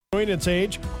showing its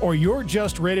age, or you're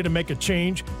just ready to make a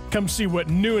change, come see what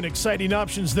new and exciting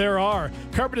options there are.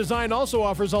 Carpet Design also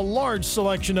offers a large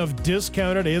selection of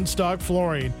discounted in-stock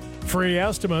flooring. Free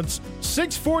estimates,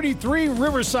 643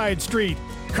 Riverside Street.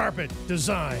 Carpet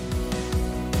Design.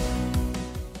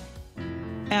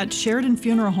 At Sheridan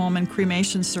Funeral Home and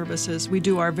Cremation Services, we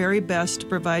do our very best to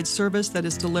provide service that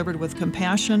is delivered with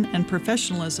compassion and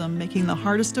professionalism, making the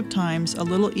hardest of times a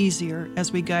little easier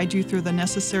as we guide you through the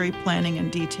necessary planning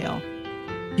and detail.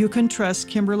 You can trust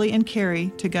Kimberly and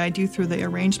Carrie to guide you through the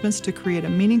arrangements to create a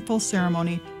meaningful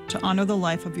ceremony to honor the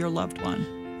life of your loved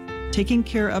one. Taking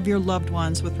care of your loved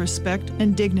ones with respect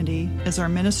and dignity is our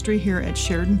ministry here at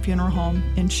Sheridan Funeral Home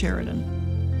in Sheridan.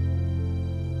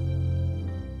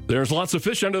 There's lots of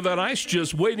fish under that ice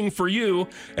just waiting for you,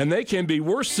 and they can be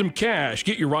worth some cash.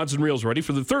 Get your rods and reels ready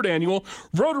for the 3rd annual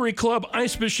Rotary Club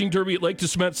Ice Fishing Derby at Lake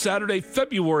DeSmet, Saturday,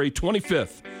 February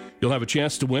 25th. You'll have a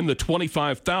chance to win the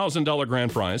 $25,000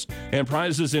 grand prize and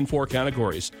prizes in 4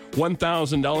 categories.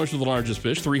 $1,000 for the largest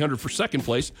fish, $300 for second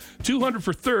place, $200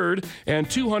 for third, and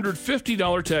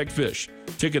 $250 tag fish.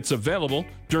 Tickets available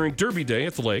during Derby Day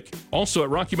at the lake, also at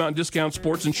Rocky Mountain Discount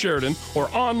Sports in Sheridan, or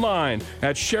online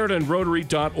at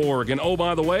SheridanRotary.org. And oh,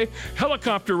 by the way,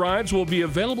 helicopter rides will be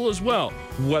available as well,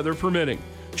 weather permitting.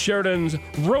 Sheridan's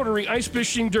Rotary Ice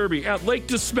Fishing Derby at Lake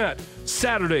DeSmet,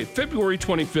 Saturday, February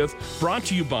 25th, brought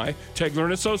to you by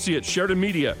Tegler & Associates, Sheridan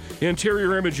Media,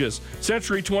 Interior Images,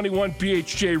 Century 21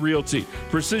 BHJ Realty,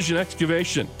 Precision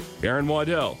Excavation, Aaron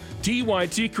Waddell,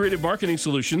 DYT Creative Marketing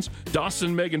Solutions,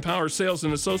 Dawson Megan Power Sales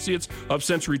and Associates of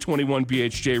Century 21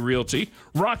 BHJ Realty,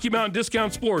 Rocky Mountain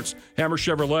Discount Sports, Hammer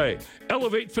Chevrolet,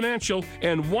 Elevate Financial,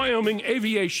 and Wyoming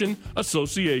Aviation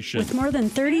Association. With more than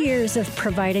 30 years of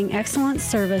providing excellent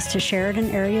service to Sheridan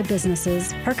area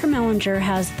businesses, Parker Mellinger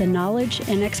has the knowledge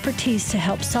and expertise to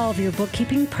help solve your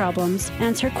bookkeeping problems,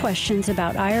 answer questions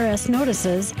about IRS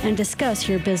notices, and discuss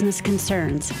your business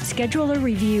concerns. Schedule a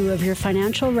review of your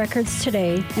financial records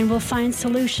today and we'll find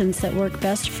solutions that work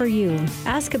best for you.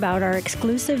 Ask about our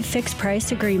exclusive fixed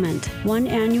price agreement, 1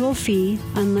 annual fee,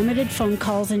 unlimited phone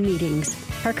calls and meetings.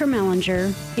 Parker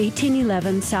Mellinger,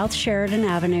 1811 South Sheridan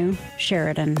Avenue,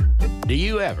 Sheridan. Do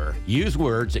you ever use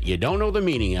words that you don't know the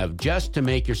meaning of just to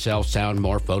make yourself sound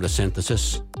more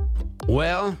photosynthesis?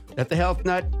 Well, at the Health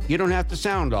Nut, you don't have to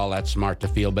sound all that smart to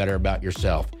feel better about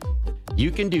yourself.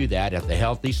 You can do that at the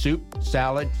Healthy Soup,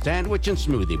 Salad, Sandwich, and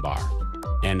Smoothie Bar.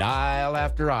 And aisle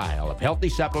after aisle of healthy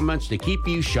supplements to keep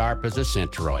you sharp as a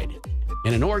Centroid.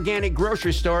 In an organic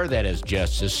grocery store that is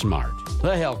just as smart.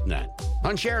 The Health Nut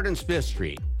on Sheridan's 5th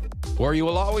Street, where you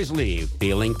will always leave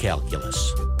feeling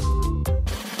calculus.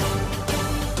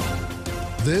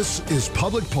 This is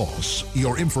Public Pulse,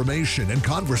 your information and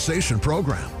conversation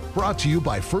program, brought to you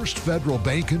by First Federal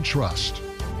Bank and Trust.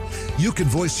 You can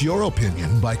voice your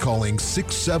opinion by calling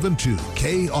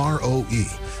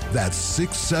 672-KROE. That's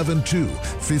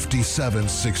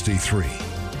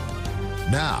 672-5763.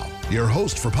 Now, your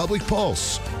host for Public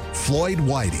Pulse, Floyd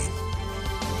Whiting.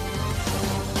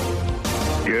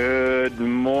 Good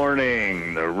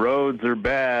morning. The roads are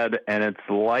bad, and it's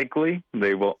likely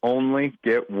they will only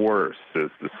get worse as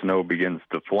the snow begins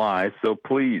to fly, so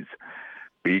please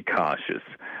be cautious.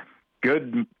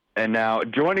 And now,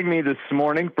 joining me this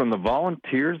morning from the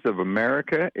Volunteers of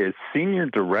America is Senior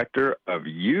Director of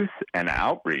Youth and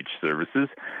Outreach Services,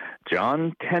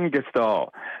 John Tengestal,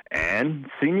 and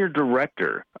Senior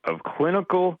Director of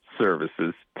Clinical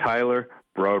Services, Tyler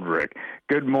Broderick.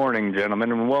 Good morning,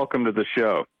 gentlemen, and welcome to the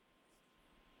show.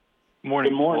 Good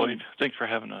morning, Floyd. Thanks for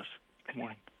having us. Good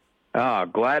morning.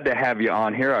 Glad to have you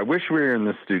on here. I wish we were in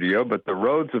the studio, but the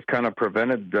roads have kind of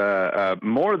prevented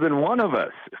more than one of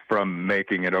us from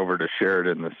making it over to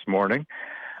Sheridan this morning.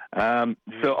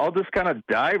 So I'll just kind of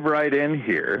dive right in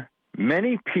here.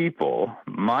 Many people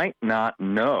might not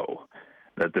know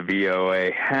that the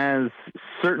VOA has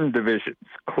certain divisions,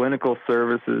 clinical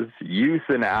services, youth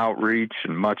and outreach,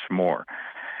 and much more.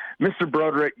 Mr.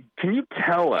 Broderick, can you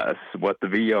tell us what the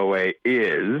VOA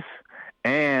is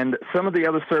and some of the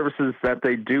other services that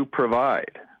they do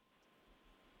provide?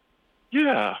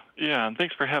 Yeah, and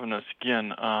thanks for having us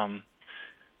again.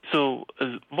 So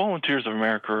as Volunteers of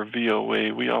America, or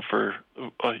VOA, we offer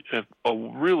a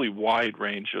really wide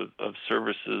range of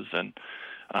services, and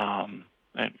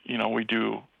you know, we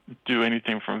do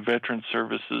anything from veteran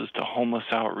services to homeless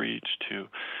outreach to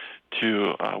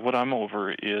what I'm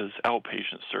over is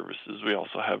outpatient services. We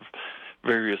also have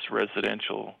various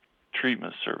residential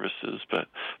treatment services, but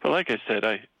like I said,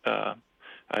 I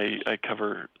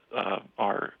cover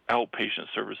our outpatient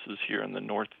services here in the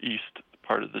northeast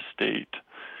part of the state,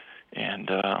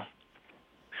 and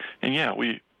yeah,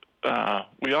 we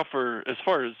we offer, as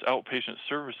far as outpatient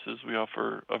services, we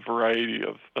offer a variety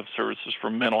of services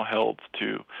from mental health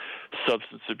to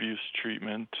substance abuse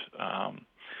treatment.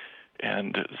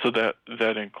 And so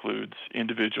that includes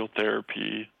individual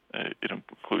therapy, it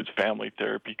includes family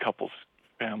therapy, couples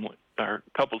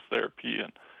therapy,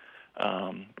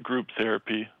 and group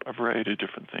therapy, a variety of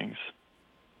different things.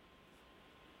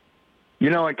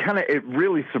 It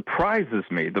really surprises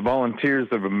me. The Volunteers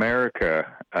of America,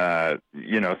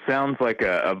 sounds like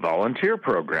a volunteer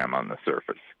program on the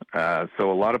surface.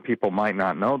 So a lot of people might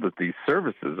not know that these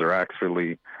services are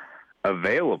actually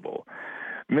available.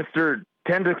 Mr.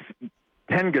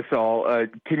 Tengasal,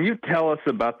 can you tell us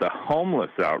about the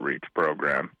homeless outreach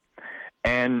program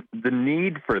and the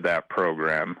need for that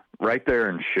program right there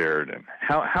in Sheridan?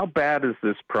 How bad is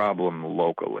this problem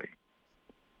locally?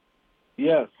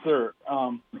 Yes, sir.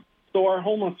 So our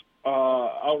homeless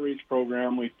outreach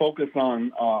program, we focus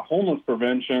on homeless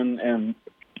prevention and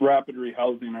rapid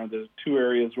rehousing are the two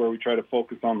areas where we try to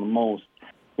focus on the most.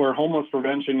 Where homeless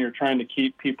prevention, you're trying to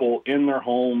keep people in their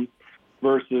homes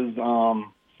versus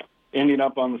ending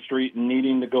up on the street and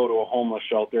needing to go to a homeless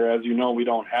shelter. As you know, we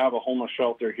don't have a homeless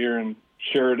shelter here in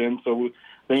Sheridan, so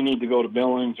they need to go to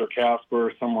Billings or Casper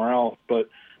or somewhere else.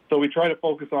 So we try to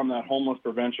focus on that homeless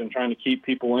prevention, trying to keep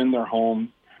people in their homes.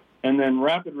 And then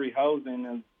rapid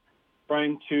rehousing is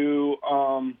trying to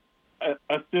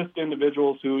assist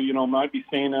individuals who, might be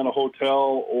staying at a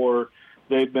hotel or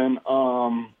they've been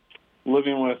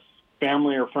living with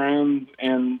family or friends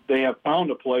and they have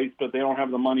found a place, but they don't have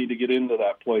the money to get into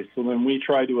that place. So then we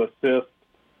try to assist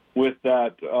with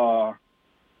that,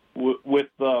 with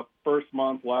the first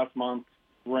month, last month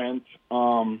rent,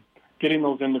 getting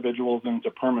those individuals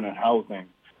into permanent housing.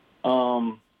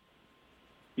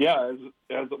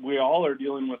 As we all are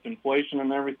dealing with inflation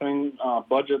and everything,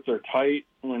 budgets are tight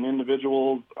when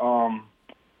individuals,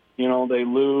 they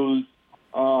lose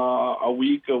a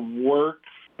week of work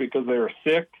because they're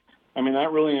sick. I mean,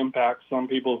 that really impacts some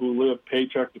people who live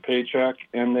paycheck to paycheck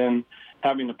and then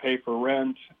having to pay for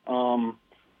rent.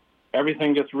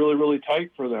 Everything gets really, really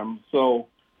tight for them. So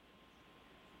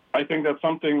I think that's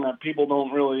something that people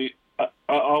don't really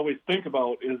always think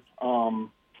about is,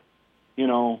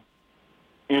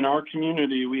 in our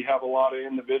community, we have a lot of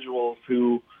individuals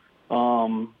who,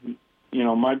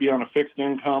 might be on a fixed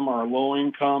income or a low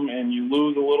income, and you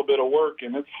lose a little bit of work,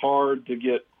 and it's hard to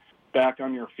get back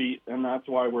on your feet. And that's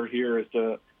why we're here, is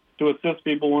to assist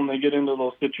people when they get into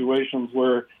those situations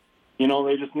where,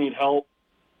 they just need help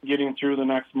getting through the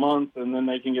next month, and then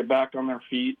they can get back on their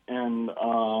feet and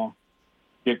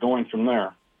get going from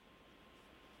there.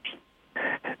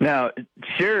 Now,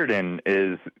 Sheridan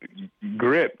is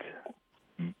gripped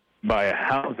by a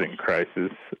housing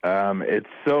crisis. It's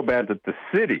so bad that the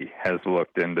city has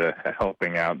looked into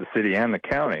helping out, the city and the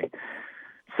county.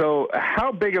 So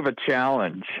how big of a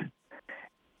challenge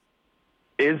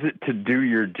is it to do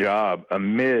your job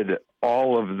amid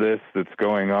all of this that's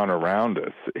going on around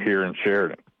us here in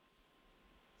Sheridan?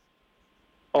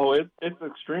 Oh, it's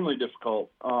extremely difficult.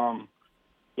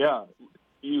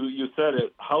 You said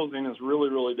it. Housing is really,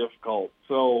 really difficult.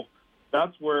 So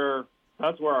that's where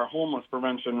our homeless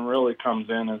prevention really comes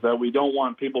in, is that we don't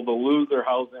want people to lose their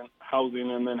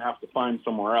housing and then have to find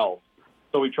somewhere else.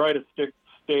 So we try to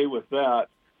stay with that.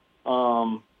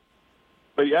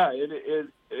 But yeah,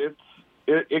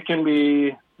 it can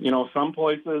be, some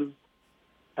places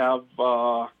have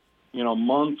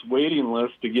months waiting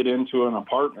list to get into an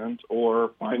apartment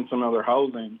or find some other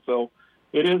housing. So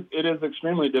it is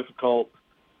extremely difficult.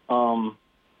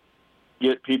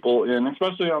 Get people in,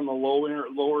 especially on the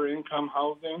lower income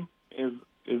housing, is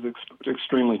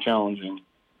extremely challenging.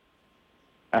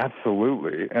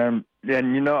 Absolutely, and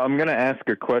I'm going to ask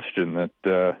a question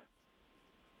that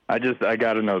I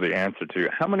got to know the answer to.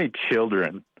 How many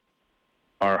children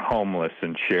are homeless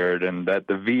in Sheridan that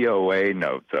the VOA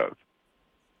knows of?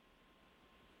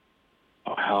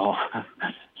 Well,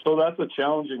 so that's a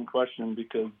challenging question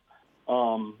because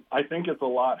I think it's a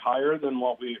lot higher than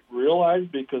what we realize,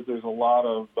 because there's a lot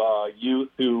of youth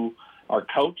who are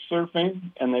couch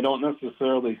surfing and they don't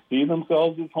necessarily see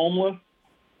themselves as homeless.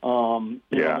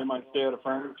 They might stay at a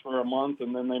friend's for a month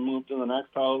and then they move to the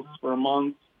next house for a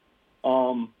month.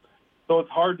 So it's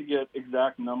hard to get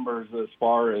exact numbers as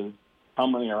far as how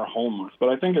many are homeless, but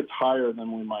I think it's higher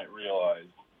than we might realize.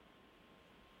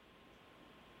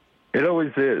 It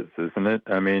always is, isn't it?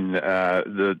 I mean,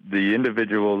 the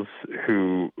individuals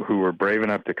who are brave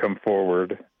enough to come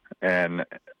forward and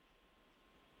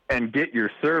get your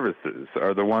services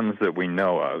are the ones that we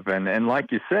know of. And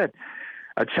like you said,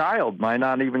 a child might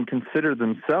not even consider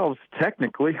themselves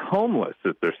technically homeless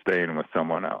if they're staying with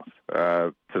someone else.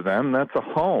 To them, that's a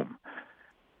home.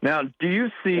 Now, do you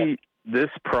see this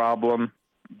problem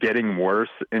getting worse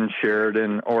in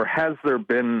Sheridan, or has there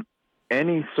been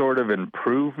any sort of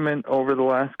improvement over the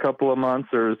last couple of months,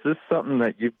 or is this something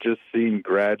that you've just seen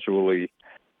gradually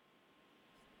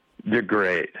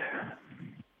degrade?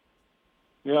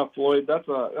 Yeah, Floyd, that's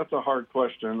a hard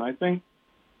question. I think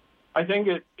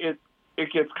it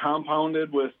gets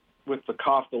compounded with the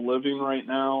cost of living right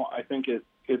now. I think it's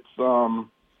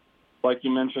like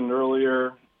you mentioned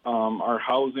earlier, our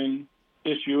housing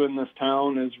issue in this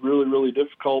town is really, really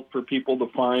difficult for people to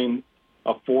find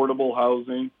affordable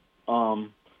housing.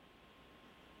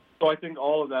 So I think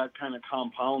all of that kind of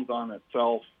compounds on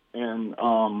itself, and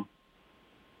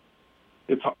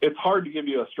it's hard to give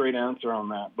you a straight answer on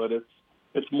that, but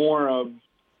it's more of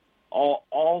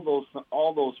all those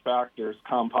factors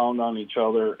compound on each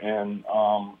other, and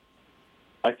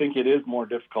I think it is more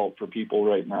difficult for people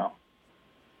right now.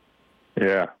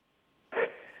 Yeah.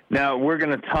 Now we're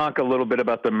going to talk a little bit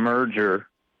about the merger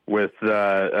with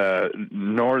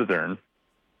Northern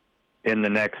in the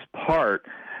next part,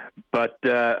 but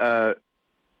Mr.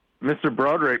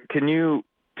 Broderick, can you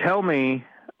tell me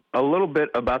a little bit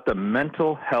about the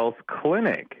mental health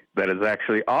clinic that is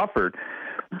actually offered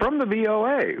from the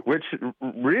VOA, which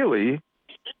really,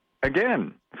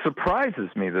 again, surprises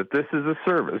me that this is a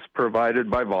service provided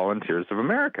by Volunteers of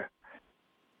America.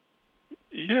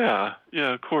 Yeah,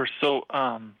 of course. So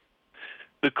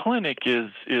the clinic is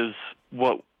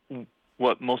what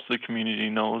most of the community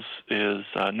knows is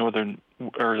Northern,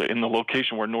 or in the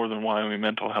location where Northern Wyoming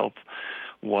Mental Health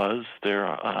was. There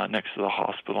next to the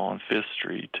hospital on 5th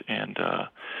Street, and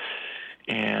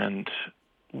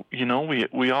you know,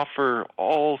 we offer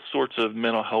all sorts of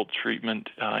mental health treatment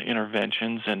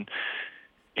interventions,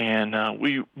 and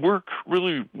we work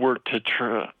to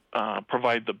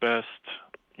provide the best,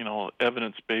 you know,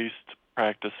 evidence-based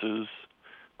practices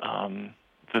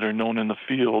that are known in the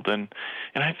field, and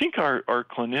I think our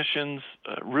clinicians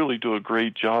really do a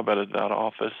great job out of that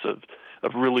office of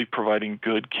really providing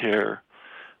good care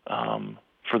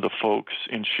for the folks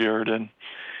in Sheridan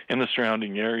and the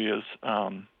surrounding areas.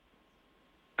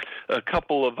 A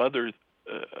couple of other,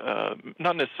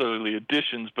 not necessarily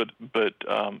additions, but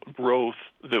growth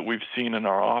that we've seen in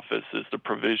our office is the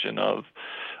provision of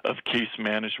case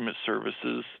management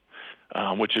services,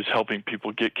 which is helping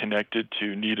people get connected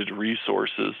to needed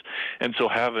resources. And so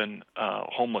having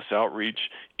homeless outreach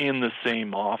in the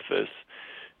same office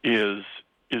is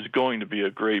going to be a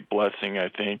great blessing, I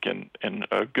think, and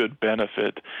a good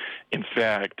benefit. In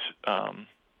fact,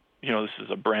 you know, this is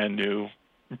a brand new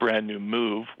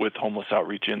move with homeless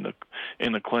outreach in the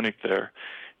clinic there,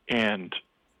 and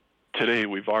today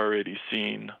we've already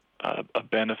seen a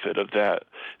benefit of that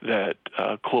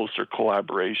closer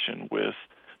collaboration with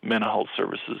mental health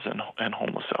services and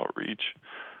homeless outreach.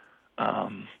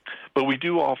 But we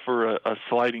do offer a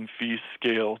sliding fee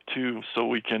scale too, so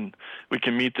we can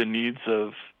meet the needs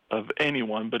of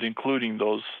anyone, but including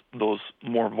those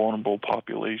more vulnerable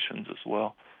populations as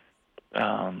well.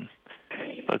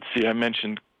 Let's see, I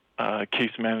mentioned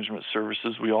case management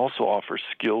services. We also offer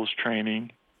skills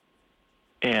training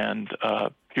and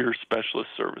peer specialist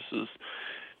services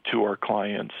to our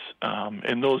clients,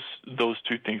 and those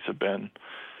two things have been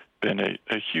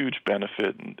a huge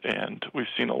benefit, and we've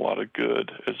seen a lot of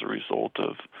good as a result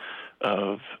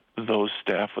of those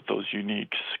staff with those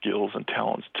unique skills and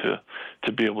talents to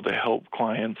be able to help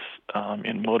clients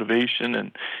in motivation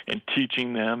and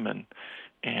teaching them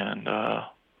and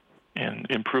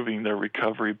improving their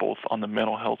recovery, both on the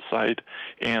mental health side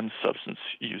and substance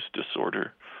use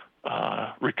disorder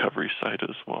recovery side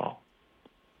as well.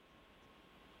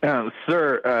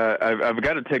 Sir, I've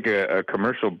got to take a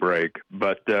commercial break,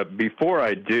 but before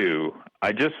I do,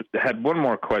 I just had one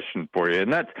more question for you,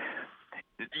 and that's,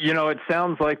 you know, it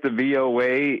sounds like the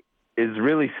VOA is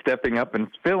really stepping up and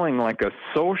filling like a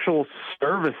social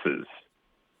services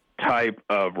type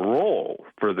of role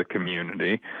for the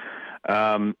community.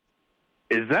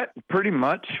 Is that pretty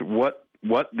much what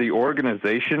the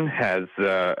organization has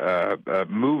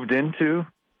moved into?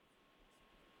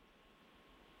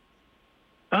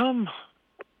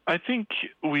 I think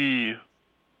we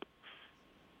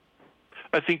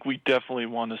definitely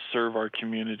want to serve our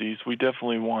communities. We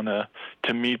definitely want to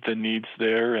meet the needs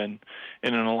there, and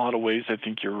in a lot of ways, I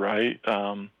think you're right.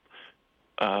 I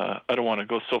don't want to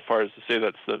go so far as to say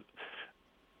that's the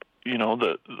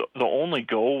only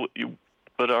goal,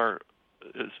 but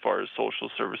as far as social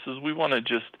services, we want to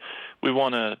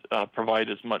provide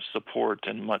as much support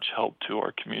and much help to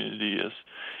our community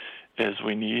as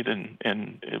we need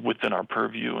and within our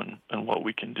purview and what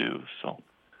we can do. So.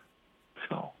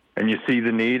 And you see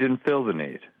the need and fill the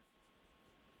need.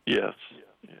 Yes.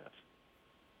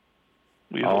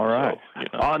 All right.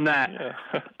 So, On that,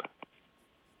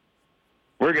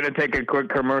 we're going to take a quick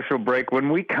commercial break. When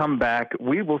we come back,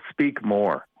 we will speak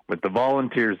more with the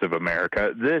Volunteers of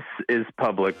America. This is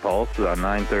Public Pulse on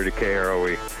 930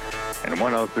 KROE and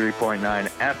 103.9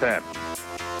 FM,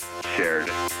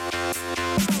 Sheridan.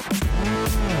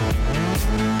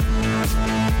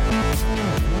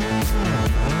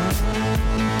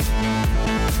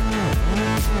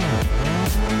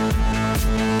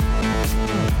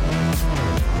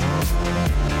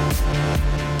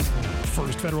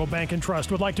 First Federal Bank and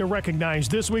Trust would like to recognize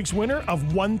this week's winner of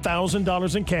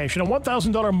 $1,000 in cash and a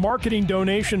 $1,000 marketing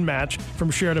donation match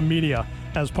from Sheridan Media.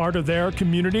 As part of their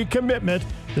community commitment,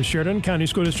 the Sheridan County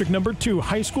School District No. 2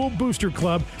 High School Booster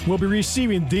Club will be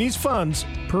receiving these funds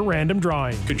per random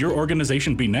drawing. Could your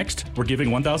organization be next? We're giving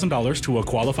 $1,000 to a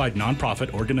qualified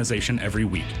nonprofit organization every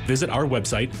week. Visit our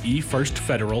website,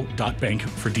 efirstfederal.bank,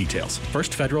 for details.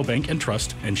 First Federal Bank and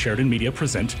Trust and Sheridan Media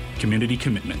present Community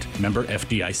Commitment. Member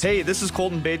FDIC. Hey, this is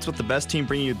Colton Bates with the Best Team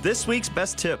bringing you this week's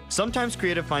Best Tip. Sometimes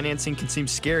creative financing can seem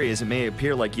scary as it may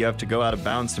appear like you have to go out of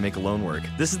bounds to make a loan work.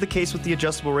 This is the case with the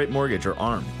Adjustable Rate Mortgage, or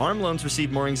ARM. ARM loans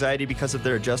receive more anxiety because of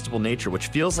their adjustable nature, which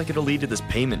feels like it'll lead to this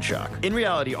payment shock. In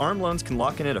reality, ARM loans can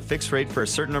lock in at a fixed rate for a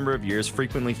certain number of years,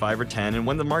 frequently 5 or 10, and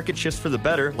when the market shifts for the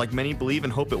better, like many believe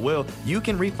and hope it will, you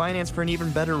can refinance for an even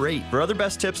better rate. For other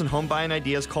best tips and home buying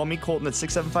ideas, call me, Colton, at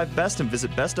 675-BEST and visit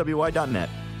bestwy.net.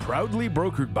 Proudly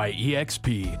brokered by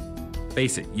EXP.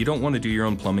 Face it, you don't want to do your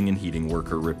own plumbing and heating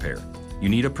work or repair. You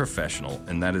need a professional,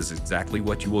 and that is exactly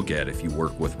what you will get if you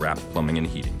work with Rapp Plumbing and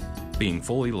Heating. Being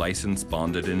fully licensed,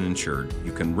 bonded, and insured,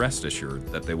 you can rest assured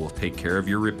that they will take care of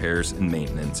your repairs and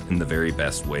maintenance in the very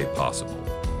best way possible.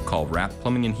 Call Rapp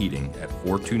Plumbing and Heating at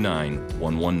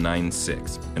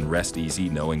 429-1196 and rest easy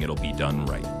knowing it'll be done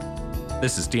right.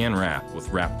 This is Dan Rapp with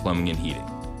Rapp Plumbing and Heating.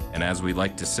 And as we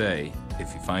like to say,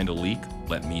 if you find a leak,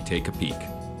 let me take a peek.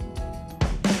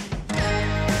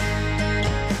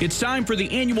 It's time for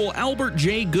the annual Albert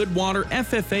J. Goodwater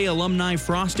FFA Alumni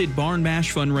Frosted Barn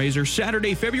Bash fundraiser,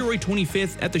 Saturday, February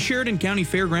 25th at the Sheridan County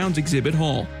Fairgrounds Exhibit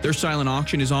Hall. Their silent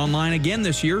auction is online again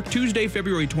this year, Tuesday,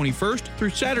 February 21st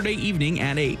through Saturday evening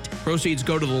at 8. Proceeds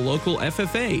go to the local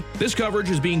FFA. This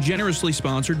coverage is being generously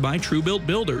sponsored by Truebuilt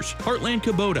Builders, Heartland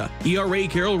Kubota, ERA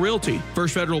Carroll Realty,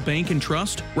 First Federal Bank and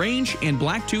Trust, Range, and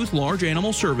Blacktooth Large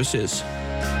Animal Services.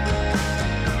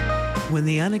 When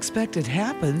the unexpected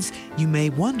happens, you may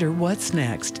wonder what's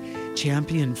next.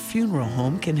 Champion Funeral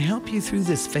Home can help you through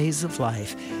this phase of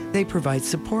life. They provide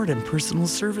support and personal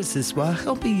services while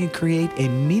helping you create a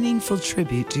meaningful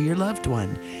tribute to your loved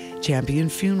one. Champion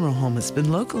Funeral Home has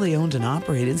been locally owned and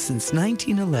operated since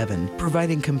 1911,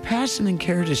 providing compassion and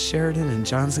care to Sheridan and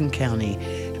Johnson County.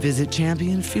 Visit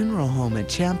Champion Funeral Home at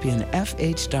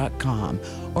championfh.com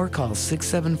or call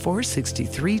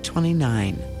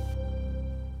 674-6329.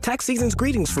 Tax season's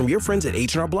greetings from your friends at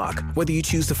H&R Block. Whether you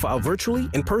choose to file virtually,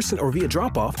 in person, or via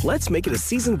drop-off, let's make it a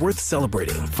season worth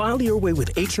celebrating. File your way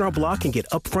with H&R Block and get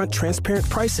upfront, transparent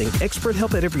pricing, expert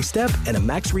help at every step, and a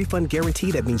max refund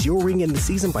guarantee that means you'll ring in the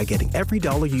season by getting every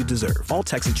dollar you deserve. All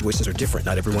tax situations are different.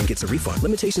 Not everyone gets a refund.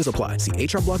 Limitations apply. See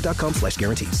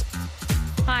hrblock.com/guarantees.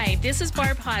 Hi, this is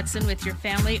Barb Hodson with your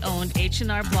family-owned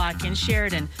H&R Block in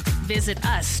Sheridan. Visit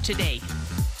us today.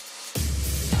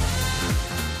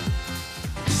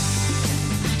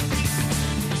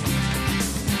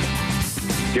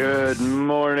 Good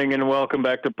morning and welcome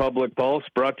back to Public Pulse,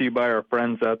 brought to you by our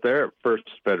friends out there at First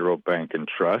Federal Bank and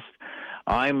Trust.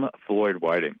 I'm Floyd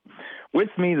Whiting. With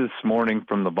me this morning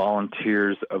from the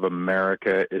Volunteers of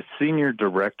America is Senior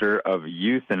Director of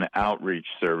Youth and Outreach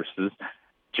Services,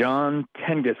 John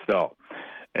Tengestal,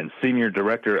 and Senior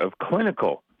Director of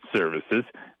Clinical Services,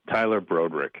 Tyler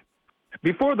Broderick.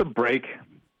 Before the break,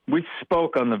 we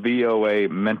spoke on the VOA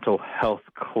Mental Health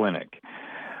Clinic.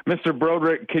 Mr.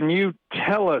 Broderick, can you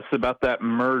tell us about that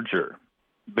merger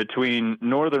between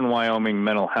Northern Wyoming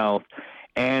Mental Health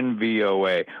and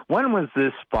VOA? When was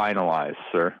this finalized,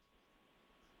 sir?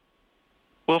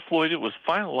 Well, Floyd, it was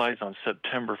finalized on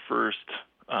September 1st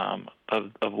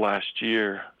of last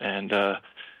year. And,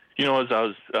 you know, as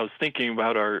I was thinking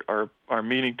about our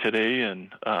meeting today,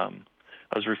 and I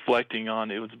was reflecting on,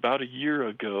 it was about a year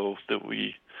ago that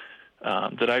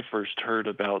that I first heard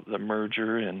about the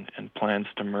merger and plans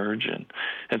to merge, and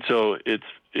so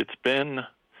it's been,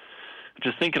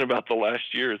 just thinking about the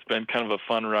last year, it's been kind of a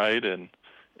fun ride, and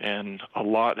a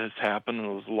lot has happened,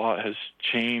 and a lot has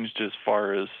changed as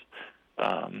far as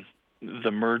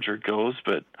the merger goes,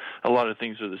 but a lot of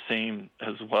things are the same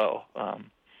as well.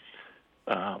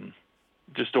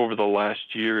 Just over the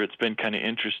last year, it's been kind of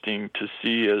interesting to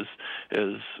see as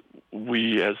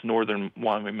we, as Northern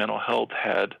Wyoming Mental Health,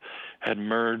 had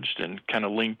merged and kind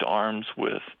of linked arms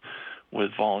with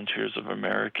Volunteers of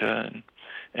America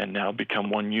and now become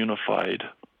one unified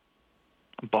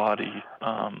body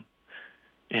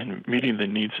in meeting the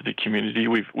needs of the community.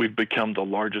 We've become the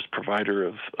largest provider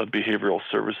of behavioral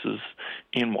services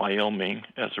in Wyoming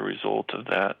as a result of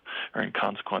that, or in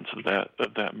consequence of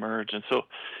that merge. And so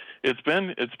it's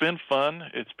been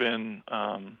fun. It's been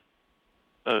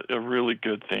a really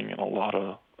good thing in a lot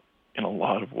of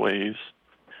ways.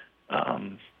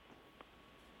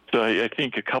 So I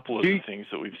think a couple of the things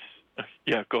that we've...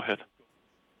 Yeah, go ahead.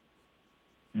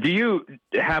 Do you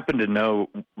happen to know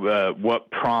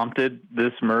what prompted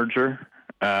this merger?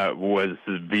 Was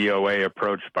VOA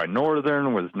approached by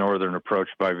Northern? Was Northern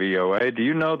approached by VOA? Do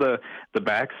you know the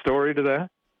backstory to that?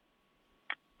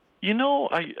 You know,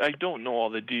 I don't know all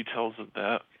the details of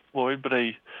that, Floyd, but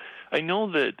I know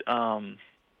that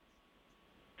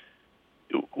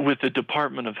with the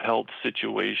Department of Health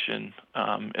situation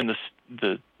and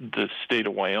the state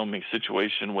of Wyoming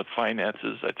situation with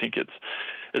finances, I think it's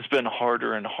been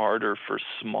harder and harder for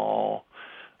small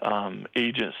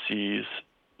agencies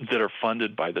that are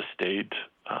funded by the state,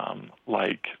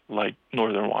 like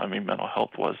Northern Wyoming Mental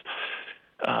Health was.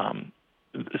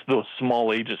 Those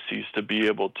small agencies to be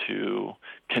able to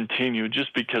continue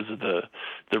just because of the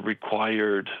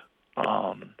required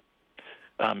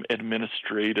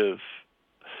administrative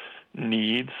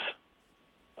needs.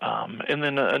 And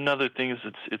then another thing is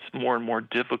it's more and more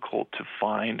difficult to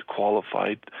find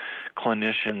qualified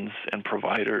clinicians and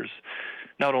providers,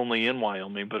 not only in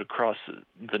Wyoming but across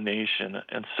the nation.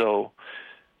 And so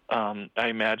I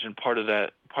imagine part of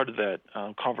that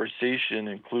conversation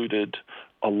included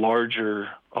a larger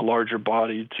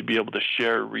body to be able to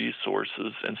share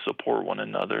resources and support one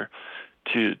another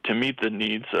to meet the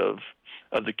needs of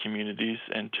the communities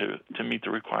and to meet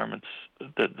the requirements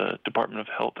that the Department of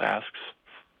Health asks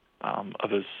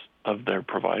of their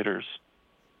providers.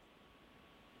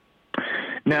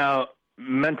 Now,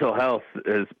 mental health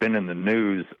has been in the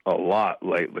news a lot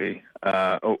lately.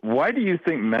 Why do you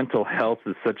think mental health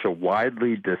is such a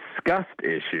widely discussed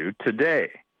issue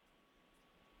today?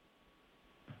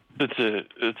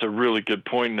 It's a really good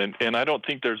point, and I don't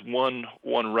think there's one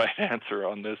right answer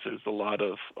on this. There's a lot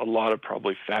of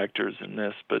probably factors in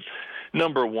this, but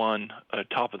number one,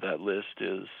 top of that list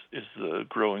is the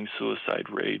growing suicide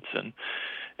rates,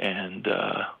 and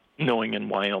knowing in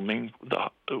Wyoming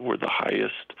we're the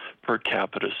highest per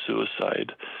capita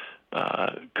suicide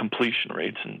completion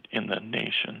rates in the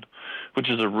nation,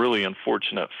 which is a really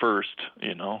unfortunate first,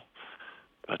 you know.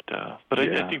 But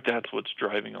I think that's what's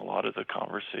driving a lot of the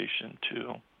conversation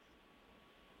too.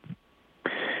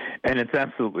 And it's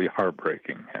absolutely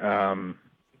heartbreaking.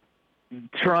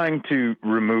 Trying to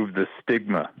remove the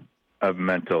stigma of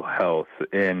mental health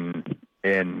in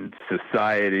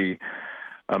society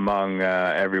among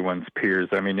everyone's peers.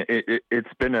 I mean,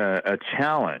 it's been a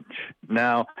challenge.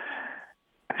 Now,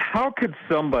 how could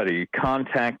somebody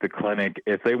contact the clinic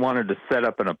if they wanted to set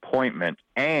up an appointment?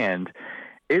 And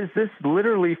is this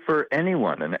literally for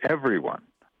anyone and everyone?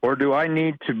 Or do I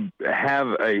need to have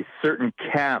a certain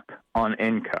cap on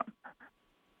income?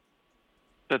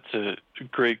 That's a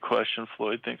great question,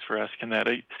 Floyd. Thanks for asking that.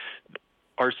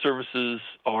 Our services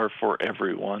are for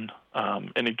everyone.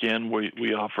 And again,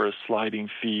 we offer a sliding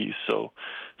fee. So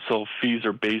fees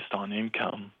are based on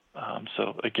income.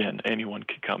 So again, anyone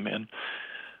can come in.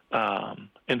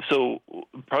 And so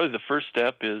probably the first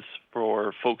step is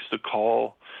for folks to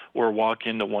call or walk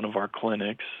into one of our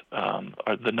clinics.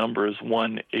 The number is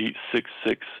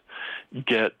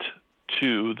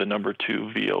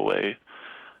 1-866-GET-2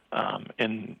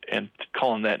 and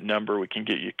calling that number, we can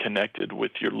get you connected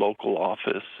with your local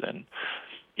office. And,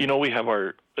 you know, we have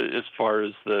as far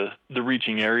as the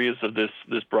reaching areas of this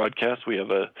broadcast, we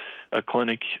have a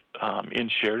clinic in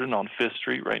Sheridan on 5th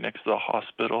Street right next to the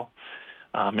hospital.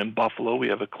 In Buffalo, we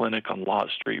have a clinic on Lott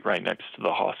Street right next to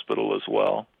the hospital as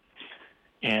well.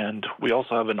 And we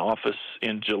also have an office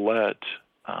in Gillette,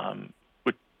 and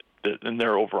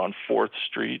they're over on 4th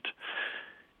Street.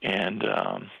 And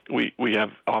we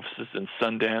have offices in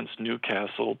Sundance,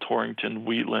 Newcastle, Torrington,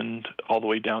 Wheatland, all the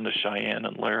way down to Cheyenne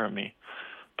and Laramie.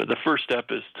 But the first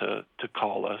step is to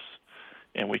call us,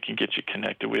 and we can get you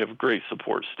connected. We have a great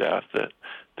support staff that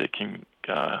can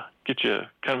get you,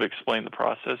 kind of explain the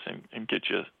process and get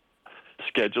you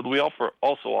scheduled. We also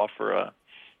offer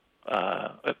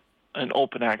an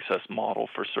open access model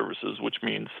for services, which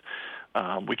means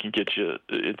we can get you,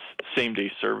 it's same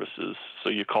day services. So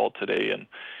you call today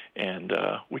and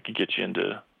we can get you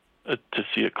into to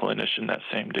see a clinician that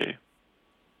same day.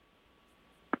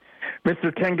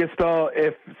 Mr. Tengestal,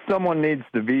 if someone needs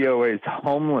the VOA's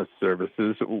homeless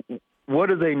services, what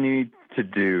do they need to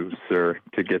do, sir,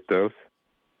 to get those?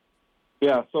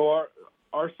 Yeah, so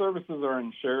our services are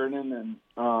in Sheridan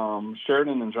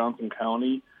and Johnson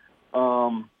County.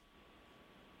 There's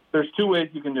two ways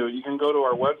you can do it. You can go to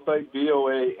our website,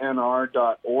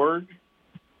 voanr.org,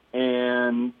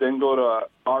 and then go to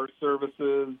our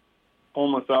services,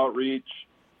 homeless outreach,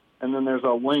 and then there's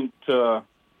a link to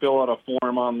fill out a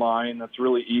form online that's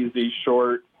really easy,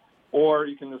 short, or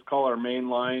you can just call our main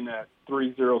line at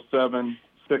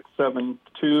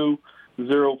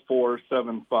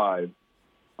 307-672-0475.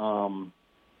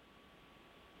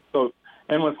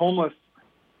 And with homeless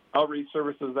outreach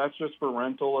services, that's just for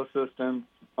rental assistance.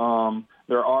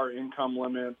 There are income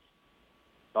limits.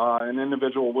 An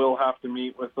individual will have to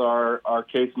meet with our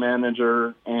case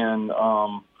manager, and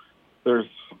there's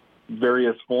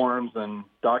various forms and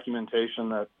documentation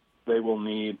that they will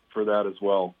need for that as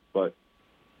well.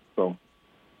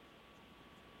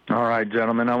 All right,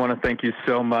 gentlemen, I want to thank you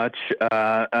so much.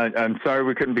 I'm sorry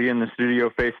we couldn't be in the studio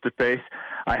face-to-face.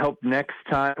 I hope next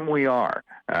time we are.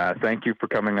 Thank you for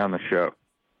coming on the show.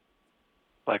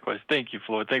 Likewise. Thank you,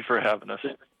 Floyd. Thanks for having us.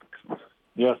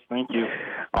 Yes, thank you.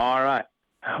 All right.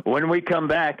 When we come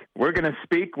back, we're going to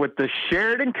speak with the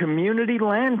Sheridan Community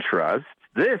Land Trust.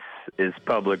 This is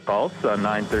Public Pulse on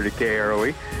 930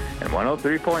 KROE and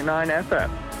 103.9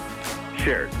 FM.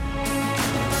 Sheridan.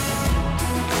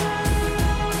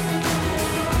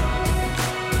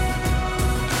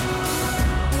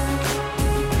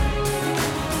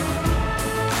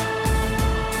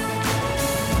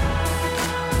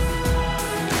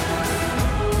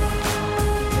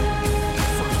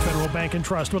 Bank and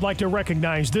Trust would like to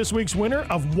recognize this week's winner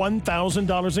of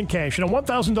 $1,000 in cash and a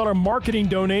 $1,000 marketing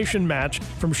donation match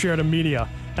from Sheridan Media.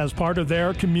 As part of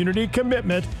their community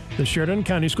commitment, the Sheridan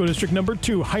County School District No.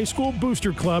 2 High School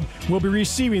Booster Club will be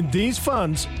receiving these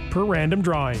funds per random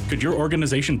drawing. Could your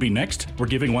organization be next? We're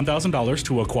giving $1,000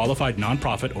 to a qualified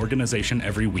nonprofit organization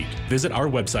every week. Visit our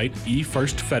website,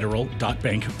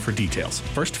 efirstfederal.bank, for details.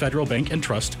 First Federal Bank and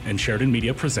Trust and Sheridan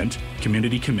Media present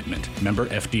Community Commitment, member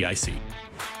FDIC.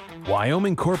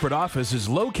 Wyoming Corporate Office is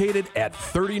located at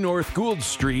 30 North Gould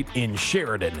Street in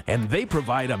Sheridan, and they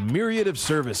provide a myriad of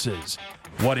services.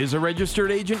 What is a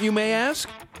registered agent, you may ask?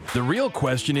 The real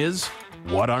question is,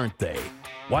 what aren't they?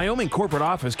 Wyoming Corporate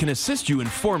Office can assist you in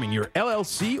forming your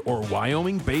LLC or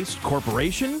Wyoming-based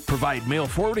corporation, provide mail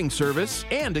forwarding service,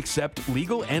 and accept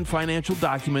legal and financial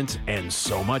documents, and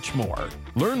so much more.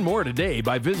 Learn more today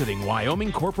by visiting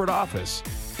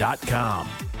WyomingCorporateOffice.com.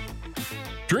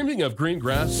 Dreaming of green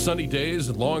grass, sunny days,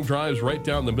 and long drives right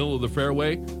down the middle of the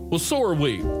fairway? Well, so are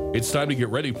we. It's time to get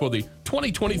ready for the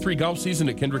 2023 golf season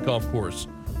at Kendrick Golf Course.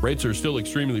 Rates are still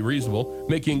extremely reasonable,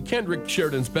 making Kendrick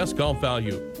Sheridan's best golf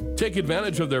value. Take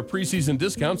advantage of their preseason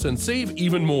discounts and save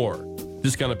even more.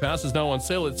 Discounted pass is now on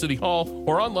sale at City Hall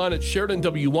or online at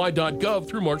SheridanWY.gov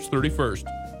through March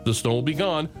 31st. The snow will be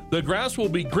gone, the grass will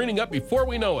be greening up before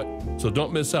we know it, so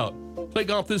don't miss out. Play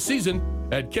golf this season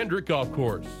at Kendrick Golf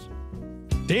Course.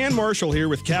 Dan Marshall here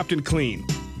with Captain Clean.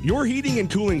 Your heating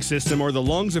and cooling system are the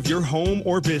lungs of your home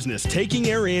or business, taking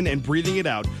air in and breathing it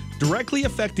out, directly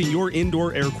affecting your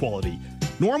indoor air quality.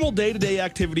 Normal day-to-day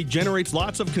activity generates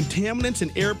lots of contaminants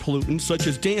and air pollutants such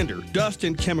as dander, dust,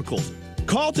 and chemicals.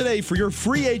 Call today for your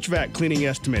free HVAC cleaning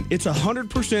estimate. It's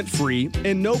 100% free,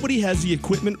 and nobody has the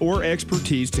equipment or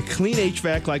expertise to clean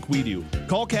HVAC like we do.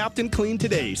 Call Captain Clean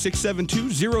today,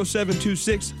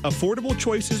 672-0726. Affordable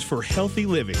choices for healthy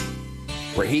living.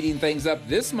 We're heating things up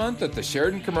this month at the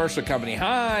Sheridan Commercial Company.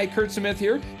 Hi, Kurt Smith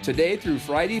here. Today through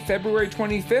Friday, February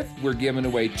 25th, we're giving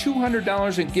away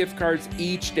 $200 in gift cards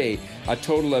each day. A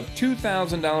total of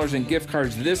 $2,000 in gift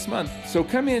cards this month. So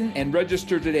come in and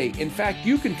register today. In fact,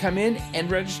 you can come in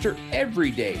and register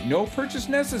every day. No purchase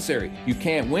necessary. You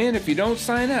can't win if you don't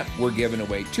sign up. We're giving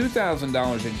away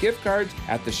 $2,000 in gift cards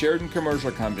at the Sheridan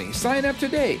Commercial Company. Sign up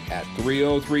today at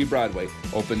 303 Broadway.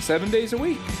 Open 7 days a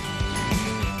week.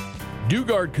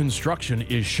 Dugard Construction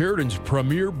is Sheridan's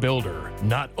premier builder,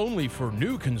 not only for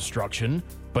new construction,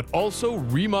 but also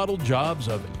remodel jobs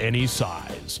of any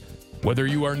size. Whether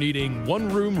you are needing one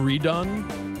room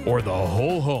redone or the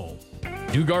whole home,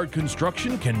 Dugard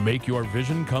Construction can make your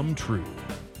vision come true.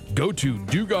 Go to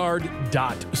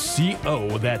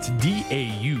dugard.co, that's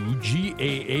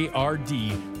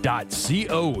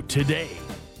DAUGAARD.co today.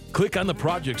 Click on the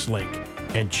projects link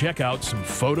and check out some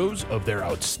photos of their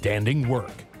outstanding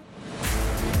work.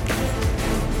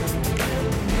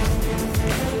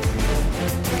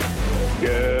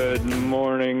 Good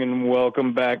morning and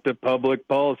welcome back to Public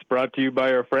Pulse, brought to you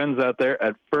by our friends out there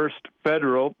at First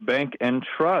Federal Bank and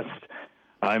Trust.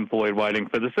 I'm Floyd Whiting.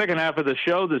 For the second half of the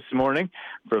show this morning,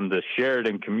 from the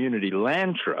Sheridan Community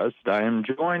Land Trust, I am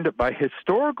joined by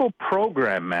Historical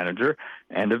Program Manager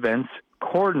and Events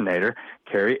Coordinator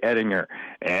Carrie Ettinger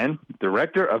and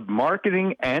Director of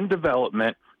Marketing and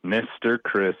Development, Mr.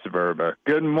 Chris Verba.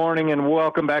 Good morning and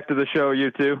welcome back to the show, you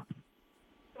two.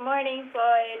 Good morning,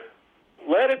 Floyd.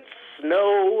 Let it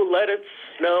snow, let it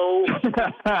snow.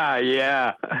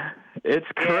 Yeah, it's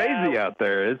crazy out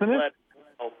there, isn't it?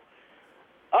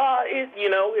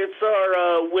 It's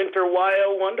our winter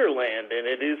WYO wonderland, and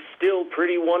it is still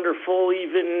pretty wonderful,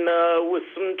 even with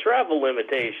some travel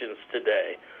limitations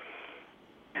today.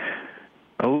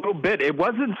 A little bit. It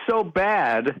wasn't so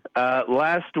bad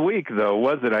last week, though,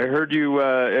 was it? I heard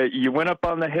you went up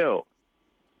on the hill.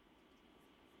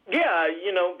 Yeah,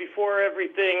 before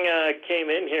everything came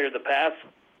in here the past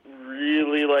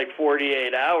really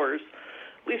 48 hours,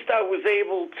 at least I was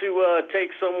able to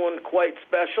take someone quite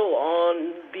special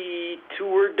on the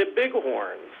tour de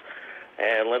Bighorns.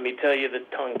 And let me tell you, the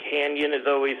Tongue Canyon is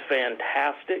always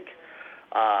fantastic,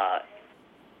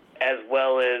 as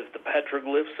well as the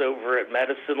petroglyphs over at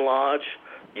Medicine Lodge.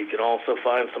 You can also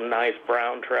find some nice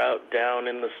brown trout down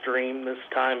in the stream this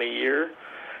time of year.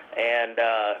 And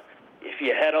if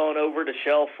you head on over to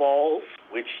Shell Falls,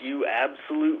 which you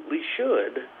absolutely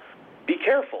should, be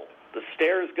careful. The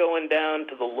stairs going down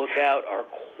to the lookout are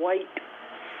quite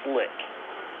slick.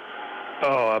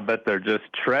 Oh, I bet they're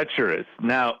just treacherous.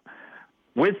 Now,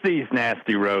 with these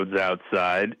nasty roads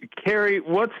outside, Carrie,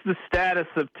 what's the status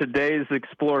of today's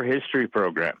Explore History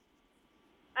program?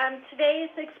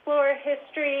 Today's Explore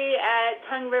History at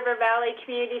Tongue River Valley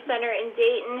Community Center in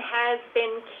Dayton has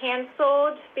been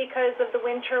canceled because of the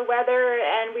winter weather,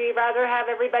 and we'd rather have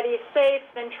everybody safe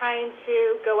than trying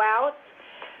to go out.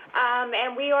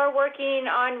 And we are working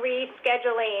on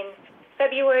rescheduling.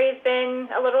 February has been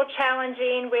a little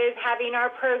challenging with having our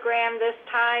program this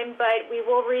time, but we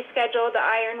will reschedule the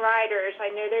Iron Riders. I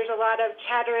know there's a lot of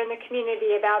chatter in the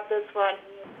community about this one.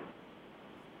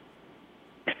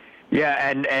 Yeah,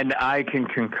 and I can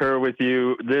concur with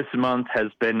you. This month has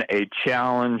been a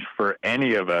challenge for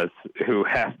any of us who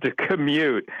have to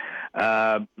commute.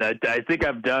 I think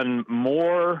I've done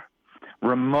more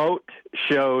remote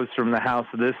shows from the house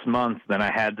this month than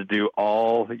I had to do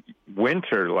all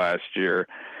winter last year.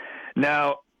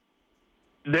 Now,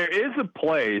 there is a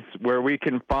place where we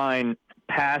can find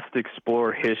past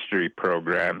Explore History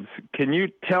programs. Can you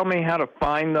tell me how to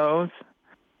find those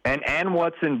and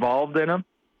what's involved in them?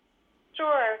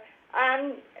 Sure.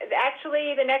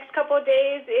 Actually, the next couple of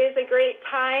days is a great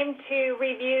time to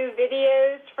review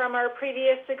videos from our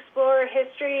previous Explore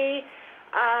History.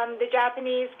 The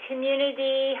Japanese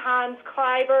community, Hans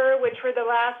Kleiber, which were the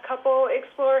last couple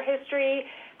Explore History,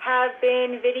 have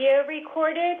been video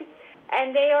recorded,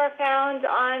 and they are found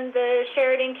on the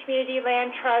Sheridan Community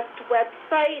Land Trust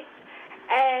website.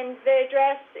 And the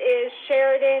address is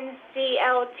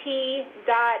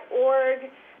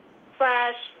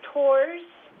sheridanclt.org/tours,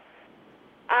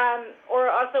 or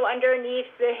also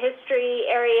underneath the history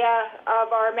area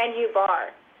of our menu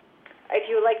bar, if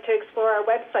you would like to explore our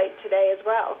website today as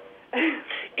well.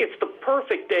 It's the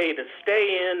perfect day to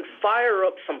stay in, fire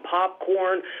up some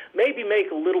popcorn, maybe make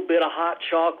a little bit of hot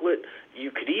chocolate.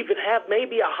 You could even have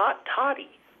maybe a hot toddy.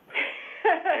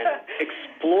 And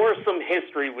explore some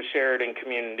history with Sheridan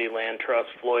Community Land Trust,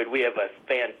 Floyd. We have a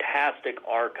fantastic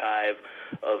archive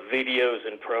of videos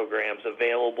and programs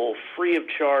available free of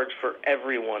charge for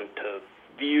everyone to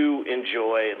view,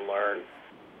 enjoy, and learn.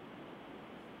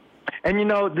 And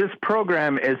this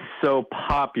program is so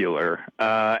popular,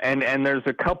 and there's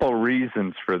a couple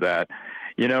reasons for that.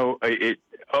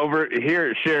 Over here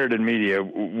at Sheridan Media,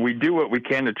 we do what we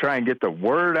can to try and get the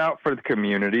word out for the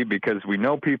community because we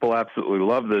know people absolutely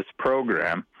love this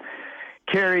program.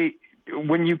 Carrie,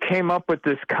 when you came up with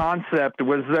this concept,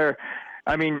 was there,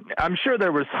 I'm sure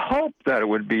there was hope that it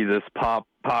would be this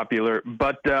popular,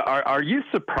 but are you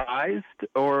surprised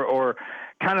or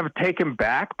kind of taken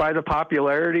back by the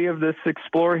popularity of this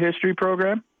Explore History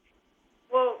program?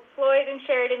 Well, Floyd and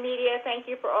Sheridan Media, thank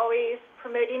you for always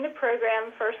promoting the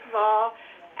program, first of all.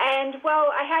 And,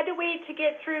 well, I had to wait to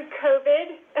get through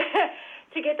COVID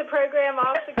to get the program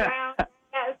off the ground.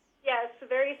 Yes,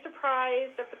 very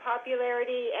surprised of the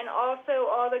popularity and also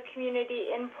all the community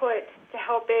input to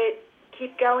help it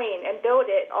keep going and build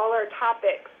it, all our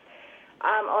topics,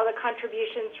 all the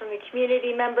contributions from the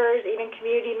community members, even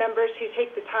community members who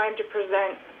take the time to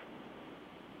present.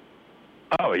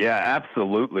 Oh, yeah,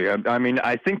 absolutely.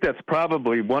 I think that's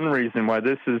probably one reason why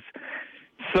this is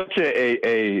such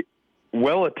a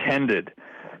well-attended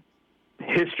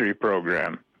history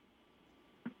program,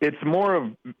 it's more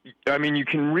of, I mean, you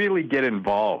can really get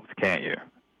involved, can't you?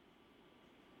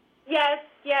 Yes.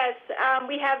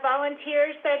 We have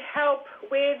volunteers that help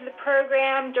with the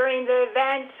program during the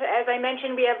event. As I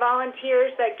mentioned, we have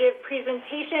volunteers that give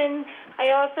presentations. I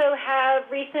also have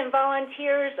recent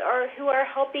volunteers who are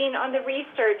helping on the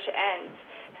research end.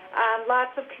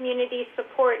 Lots of community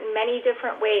support in many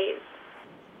different ways.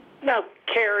 Now,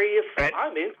 Carrie, if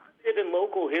I'm interested in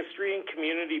local history and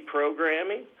community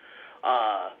programming,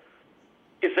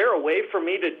 is there a way for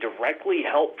me to directly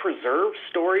help preserve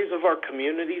stories of our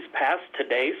communities past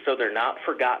today so they're not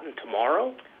forgotten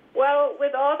tomorrow? Well,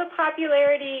 with all the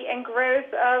popularity and growth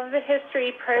of the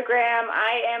history program,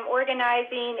 I am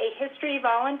organizing a history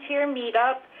volunteer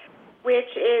meetup,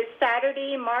 which is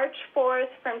Saturday, March 4th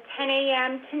from 10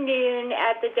 a.m. to noon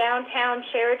at the Downtown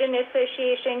Sheridan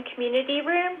Association Community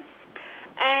Room.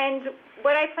 And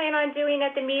what I plan on doing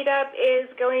at the meetup is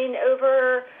going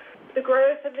over the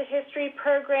growth of the history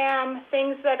program,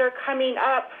 things that are coming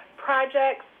up,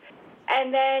 projects,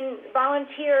 and then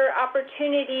volunteer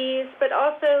opportunities, but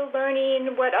also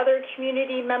learning what other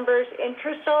community members'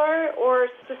 interests are or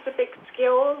specific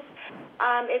skills.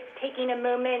 It's taking a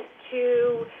moment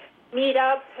to meet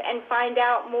up and find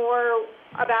out more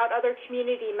about other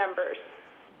community members.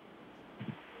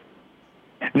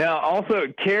 Now, also,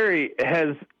 Carrie,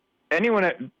 has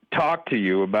anyone talked to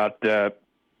you about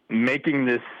making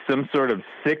this some sort of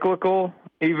cyclical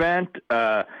event?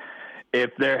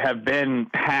 If there have been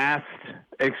past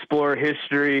Explore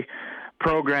History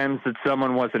programs that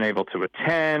someone wasn't able to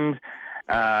attend,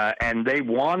 and they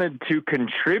wanted to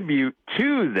contribute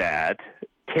to that,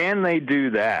 can they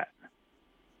do that?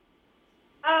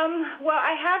 Well,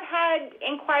 I have had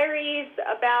inquiries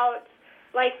about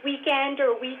like weekend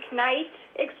or weeknight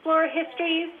Explore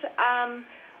Histories,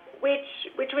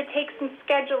 which would take some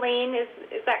scheduling. Is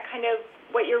that kind of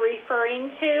what you're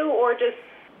referring to, or just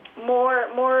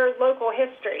more local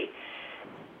history?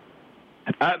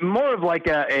 More of like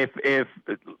if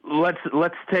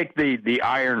let's take the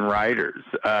Iron Riders.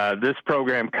 This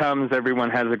program comes,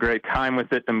 everyone has a great time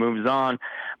with it and moves on,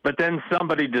 but then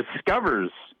somebody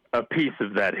discovers a piece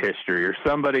of that history, or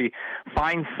somebody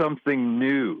finds something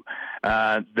new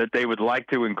that they would like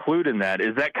to include in that.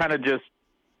 Is that kind of just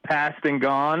past and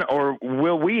gone, or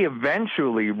will we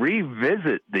eventually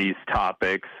revisit these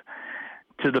topics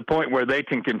to the point where they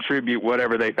can contribute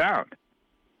whatever they found?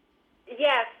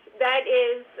 Yes, that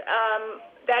is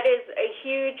a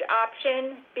huge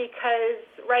option, because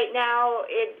right now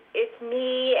it's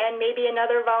me and maybe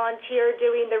another volunteer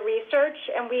doing the research,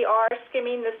 and we are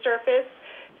skimming the surface.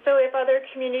 So if other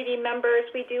community members,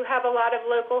 we do have a lot of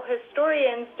local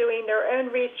historians doing their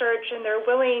own research and they're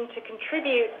willing to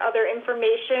contribute other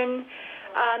information,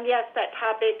 yes, that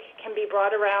topic can be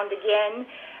brought around again.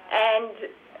 And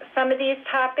some of these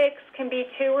topics can be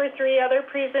 2 or 3 other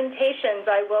presentations,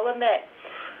 I will admit.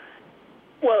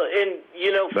 Well, and,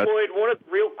 Floyd, one of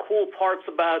the real cool parts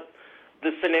about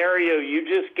the scenario you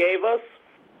just gave us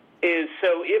is,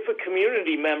 so if a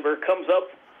community member comes up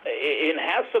and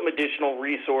has some additional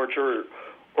research or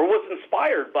was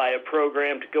inspired by a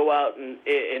program to go out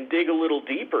and dig a little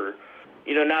deeper,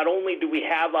 not only do we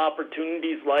have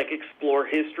opportunities like Explore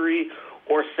History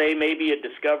or say maybe a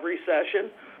discovery session,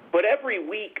 but every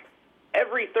week,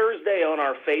 every Thursday on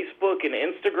our Facebook and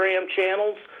Instagram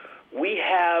channels, we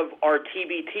have our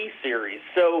TBT series.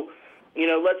 So,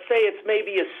 let's say it's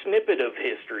maybe a snippet of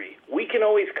history. We can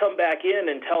always come back in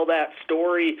and tell that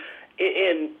story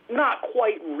in not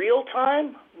quite real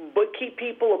time, but keep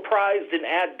people apprised and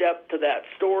add depth to that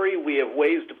story. We have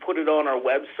ways to put it on our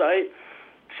website.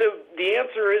 So the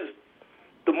answer is,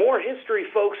 the more history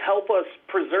folks help us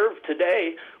preserve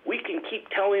today, we can keep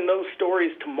telling those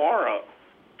stories tomorrow.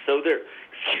 So they're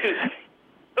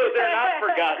not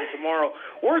forgotten tomorrow.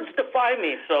 Words defy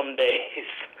me some days.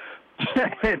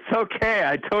 It's okay.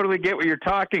 I totally get what you're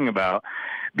talking about,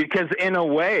 because in a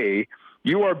way,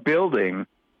 you are building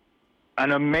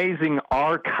an amazing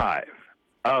archive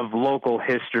of local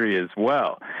history as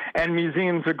well. And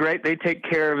museums are great. They take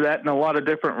care of that in a lot of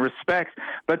different respects.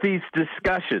 But these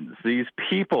discussions, these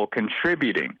people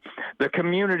contributing, the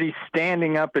community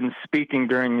standing up and speaking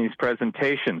during these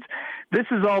presentations, this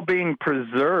is all being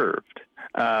preserved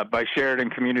by Sheridan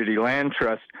Community Land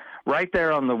Trust right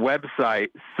there on the website,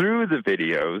 through the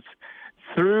videos,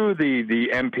 through the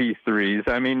MP3s.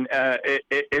 I mean,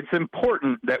 it's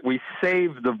important that we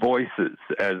save the voices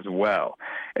as well.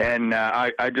 And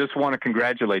I just want to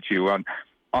congratulate you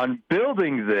on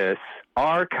building this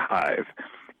archive,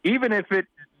 even if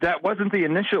that wasn't the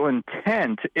initial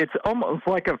intent. It's almost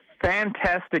like a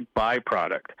fantastic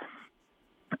byproduct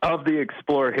of the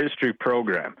Explore History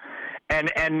program.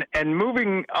 And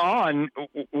moving on,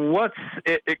 what's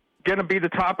it going to be the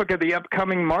topic of the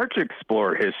upcoming March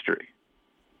Explore History?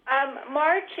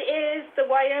 March is the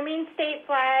Wyoming state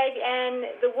flag and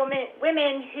the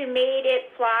women who made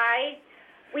it fly.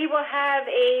 We will have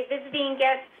a visiting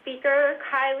guest speaker,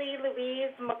 Kylie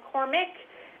Louise McCormick.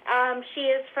 She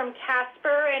is from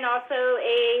Casper and also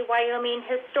a Wyoming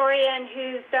historian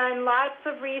who's done lots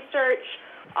of research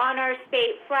on our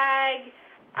state flag.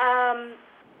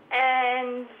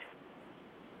 And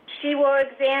she will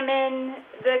examine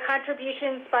the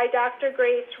contributions by Dr.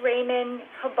 Grace Raymond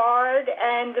Hubbard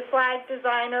and the flag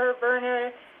designer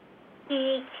Verna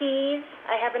P. Keys.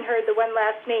 I haven't heard the one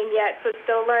last name yet, so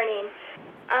still learning.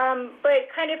 But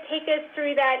kind of take us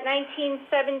through that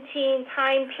 1917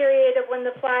 time period of when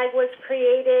the flag was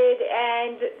created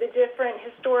and the different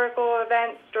historical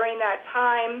events during that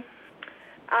time.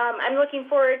 I'm looking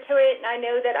forward to it, and I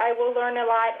know that I will learn a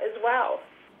lot as well.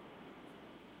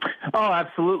 Oh,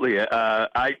 absolutely.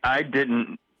 I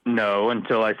didn't know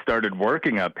until I started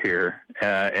working up here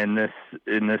in this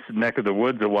neck of the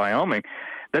woods of Wyoming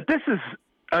that this is,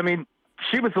 I mean,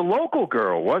 she was a local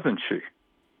girl, wasn't she?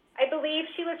 I believe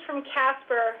she was from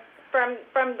Casper, from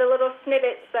the little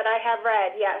snippets that I have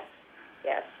read, yes.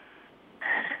 Yes.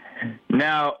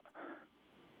 Now,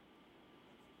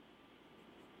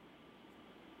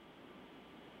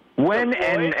 when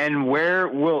and where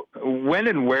will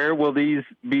these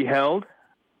be held?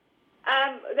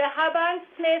 The Hub-on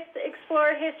Smith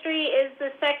Explore History is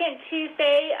the second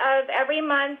Tuesday of every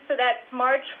month, so that's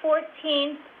March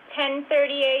 14th,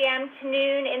 10:30 a.m. to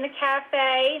noon in the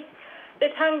cafe. The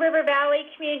Tongue River Valley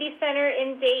Community Center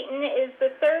in Dayton is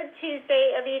the third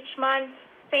Tuesday of each month,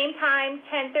 same time,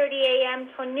 10:30 a.m.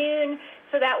 till noon,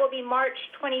 so that will be March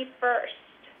 21st.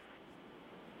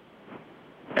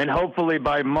 And hopefully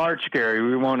by March, Gary,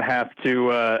 we won't have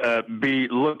to be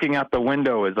looking out the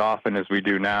window as often as we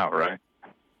do now, right?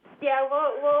 Yeah,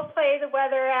 we'll play the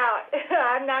weather out.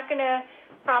 I'm not going to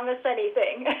promise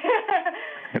anything.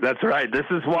 That's right. This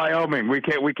is Wyoming. We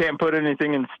can't put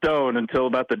anything in stone until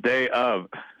about the day of.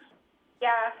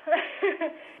 Yeah.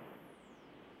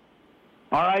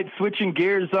 All right, switching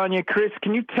gears on you, Chris,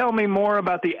 can you tell me more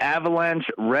about the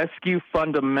Avalanche Rescue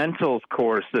Fundamentals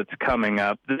course that's coming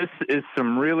up? This is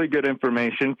some really good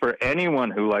information for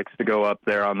anyone who likes to go up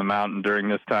there on the mountain during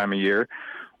this time of year.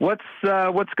 What's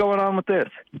going on with this?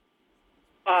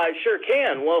 I sure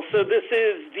can. Well, so this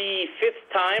is the fifth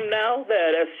time now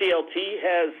that SCLT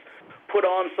has put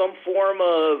on some form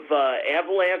of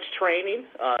avalanche training.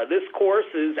 This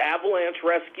course is Avalanche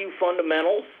Rescue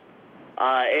Fundamentals.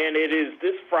 And it is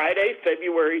this Friday,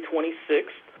 February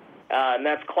 26th, and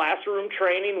that's classroom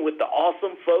training with the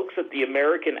awesome folks at the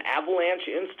American Avalanche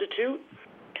Institute.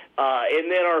 And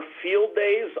then our field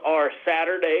days are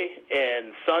Saturday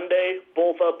and Sunday,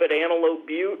 both up at Antelope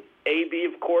Butte. AB,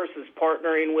 of course, is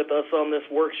partnering with us on this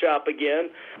workshop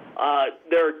again.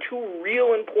 There are two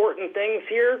real important things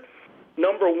here.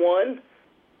 Number one,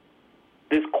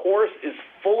 this course is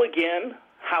full again.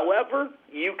 However,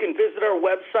 you can visit our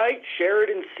website,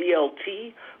 Sheridan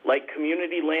CLT, like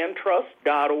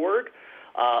communitylandtrust.org,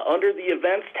 under the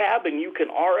events tab, and you can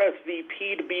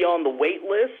RSVP to be on the wait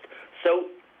list. So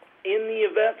in the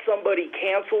event somebody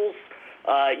cancels,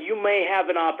 you may have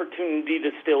an opportunity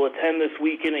to still attend this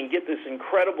weekend and get this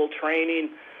incredible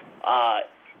training.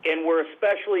 And we're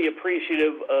especially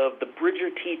appreciative of the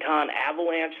Bridger Teton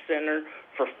Avalanche Center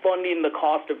for funding the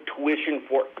cost of tuition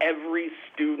for every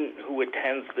student who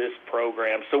attends this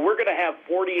program. So we're going to have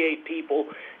 48 people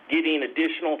getting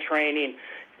additional training,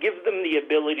 gives them the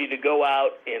ability to go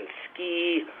out and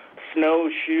ski,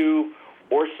 snowshoe,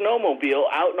 or snowmobile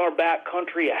out in our back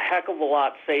country a heck of a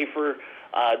lot safer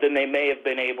than they may have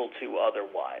been able to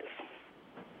otherwise.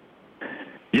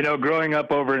 You know, growing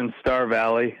up over in Star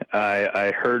Valley,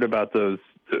 I heard about those,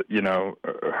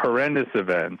 horrendous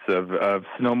events of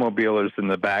snowmobilers in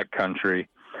the backcountry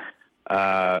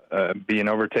being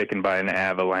overtaken by an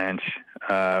avalanche.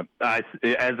 As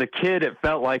a kid, it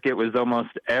felt like it was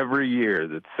almost every year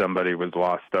that somebody was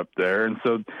lost up there. And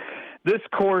so this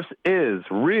course is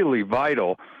really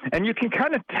vital. And you can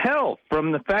kind of tell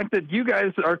from the fact that you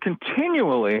guys are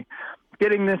continually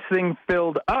getting this thing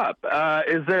filled up.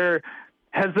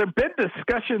 Has there been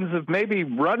discussions of maybe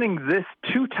running this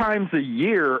 2 times a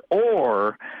year,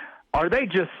 or are they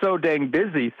just so dang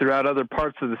busy throughout other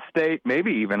parts of the state,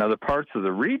 maybe even other parts of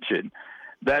the region,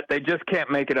 that they just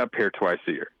can't make it up here twice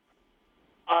a year?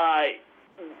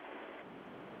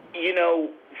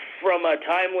 from a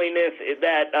timeliness,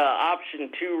 that option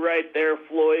 2 right there,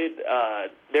 Floyd,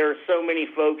 there are so many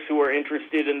folks who are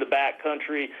interested in the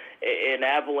backcountry in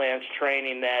avalanche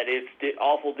training that it's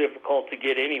awful difficult to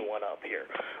get anyone up here.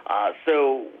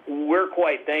 So we're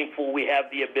quite thankful we have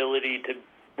the ability to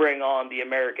bring on the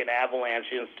American Avalanche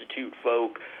Institute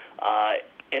folk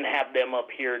and have them up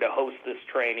here to host this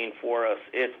training for us.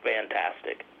 It's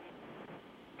fantastic.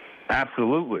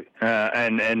 Absolutely.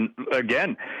 And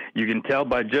again, you can tell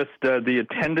by just the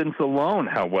attendance alone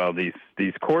how well these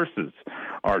courses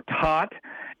are taught,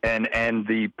 and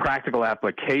the practical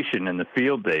application in the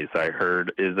field days, I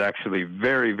heard, is actually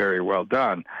very, very well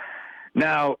done.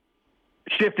 Now,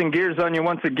 shifting gears on you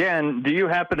once again, do you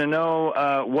happen to know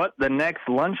what the next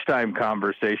lunchtime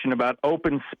conversation about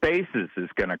open spaces is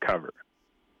going to cover?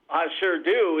 I sure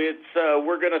do. It's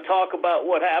we're going to talk about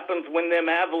what happens when them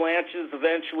avalanches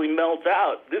eventually melt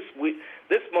out. This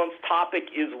month's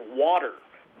topic is water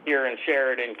here in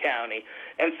Sheridan County.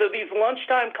 And so these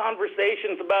lunchtime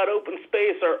conversations about open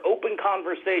space are open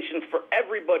conversations for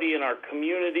everybody in our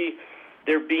community.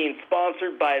 They're being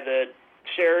sponsored by the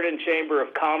Sheridan Chamber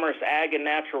of Commerce Ag and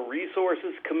Natural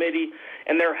Resources Committee,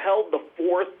 and they're held the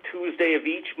fourth Tuesday of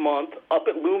each month up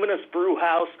at Luminous Brew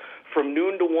House from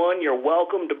noon to 1. You're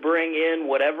welcome to bring in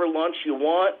whatever lunch you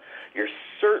want. You're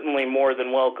certainly more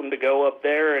than welcome to go up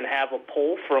there and have a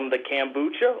pull from the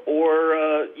kombucha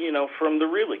or, from the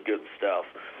really good stuff.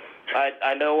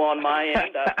 I know on my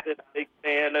end, I've been a big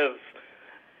fan of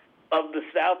the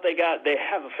stout they got. They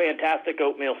have a fantastic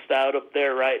oatmeal stout up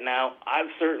there right now.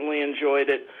 I've certainly enjoyed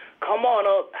it. Come on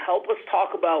up. Help us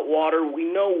talk about water. We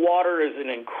know water is an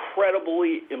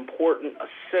incredibly important,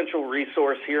 essential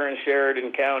resource here in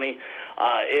Sheridan County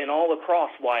and all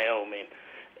across Wyoming.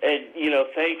 And,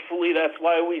 thankfully, that's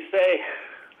why we say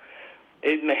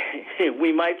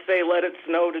we might say let it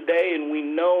snow today, and we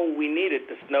know we need it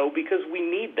to snow because we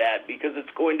need that, because it's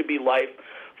going to be life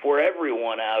for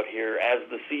everyone out here as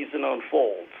the season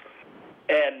unfolds.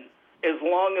 And as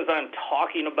long as I'm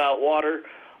talking about water,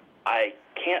 I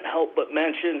can't help but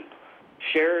mention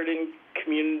Sheridan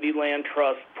Community Land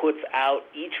Trust puts out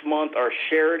each month our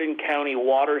Sheridan County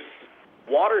water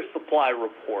supply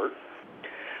report.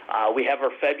 We have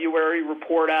our February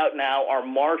report out now. Our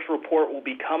March report will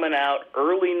be coming out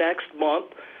early next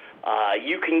month.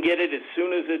 You can get it as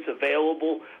soon as it's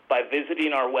available by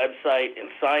visiting our website and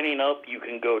signing up. You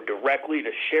can go directly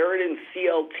to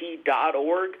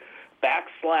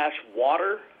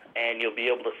SheridanCLT.org/water, and you'll be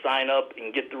able to sign up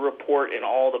and get the report and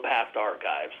all the past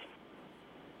archives.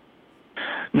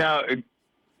 Now,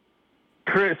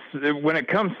 Chris, when it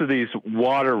comes to these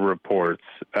water reports,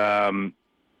 how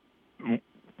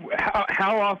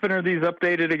often are these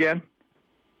updated again?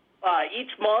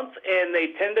 Each month, and they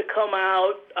tend to come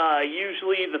out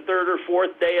usually the third or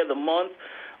fourth day of the month.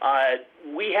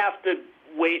 We have to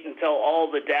wait until all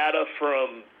the data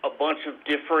from a bunch of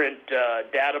different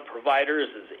data providers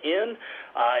is in,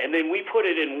 and then we put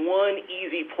it in one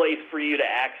easy place for you to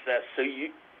access. So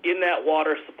in that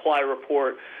water supply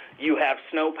report, you have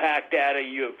snowpack data,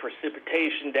 you have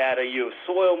precipitation data, you have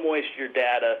soil moisture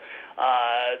data.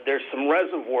 There's some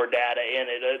reservoir data in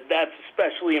it. That's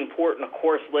especially important, of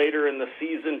course, later in the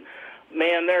season.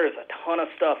 Man, there is a ton of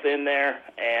stuff in there,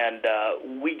 and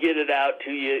we get it out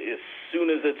to you as soon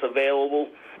as it's available.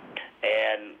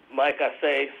 And like I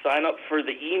say, sign up for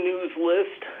the e-news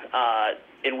list,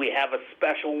 and we have a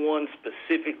special one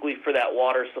specifically for that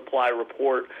water supply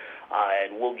report,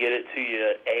 and we'll get it to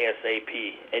you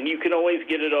ASAP. And you can always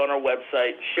get it on our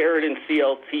website,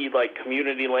 SheridanCLT, like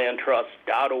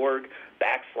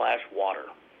CommunityLandTrust.org/water.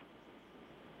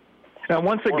 Now,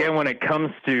 once again, when it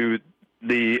comes to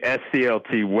the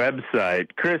SCLT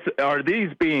website, Chris, are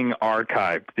these being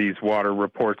archived, these water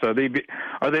reports? Are they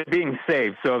being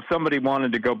saved? So if somebody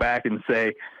wanted to go back and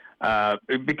say,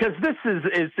 because this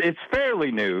it's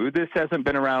fairly new, this hasn't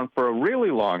been around for a really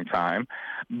long time,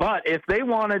 but if they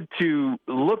wanted to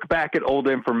look back at old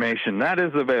information, that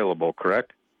is available,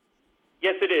 correct?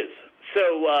 Yes, it is.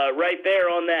 So right there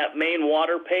on that main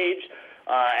water page,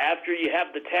 after you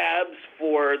have the tabs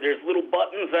there's little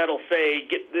buttons that'll say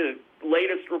get the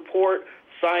latest report,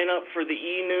 sign up for the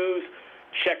e-news,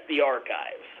 check the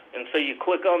archives. And so you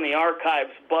click on the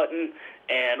archives button,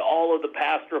 and all of the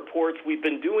past reports, we've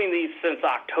been doing these since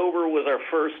October was our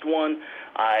first one,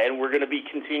 and we're going to be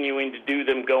continuing to do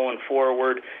them going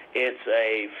forward. It's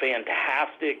a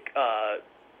fantastic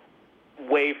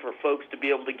way for folks to be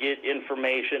able to get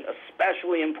information,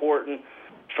 especially important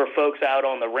for folks out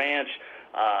on the ranch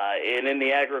and in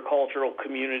the agricultural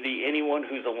community, anyone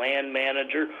who's a land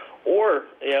manager, or,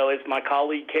 as my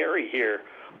colleague Carrie here,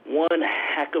 one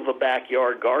heck of a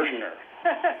backyard gardener.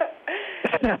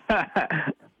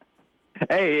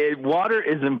 Hey, water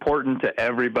is important to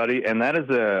everybody, and that is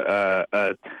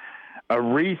a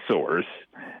resource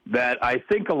that I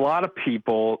think a lot of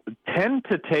people tend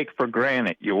to take for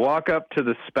granted. You walk up to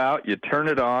the spout, you turn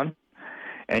it on,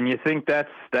 and you think that's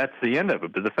the end of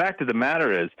it. But the fact of the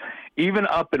matter is, even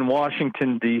up in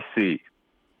Washington, D.C.,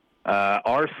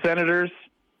 our senators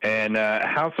and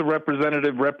House of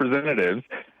Representatives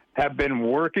have been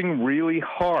working really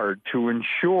hard to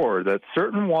ensure that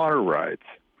certain water rights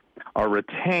are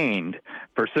retained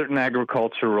for certain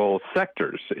agricultural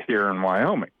sectors here in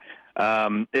Wyoming.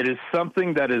 It is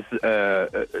something that is,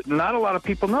 not a lot of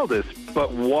people know this,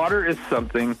 but water is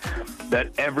something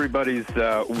that everybody's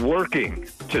working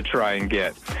to try and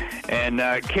get. And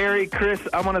Carrie, Chris,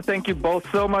 I want to thank you both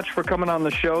so much for coming on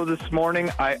the show this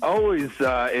morning. I always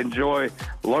enjoy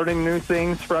learning new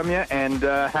things from you and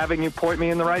having you point me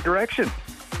in the right direction.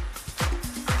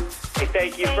 Hey,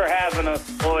 thank you for having us,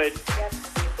 Floyd.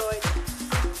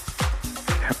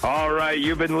 All right,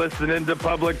 you've been listening to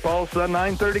Public Pulse on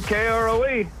 930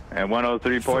 KROE and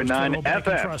 103.9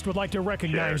 FM. Trust would like to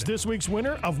recognize this week's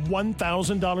winner of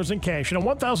 $1,000 in cash and a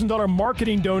 $1,000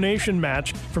 marketing donation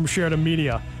match from Sheridan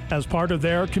Media. As part of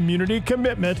their community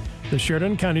commitment, the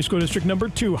Sheridan County School District No.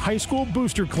 2 High School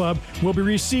Booster Club will be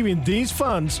receiving these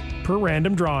funds per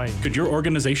random drawing. Could your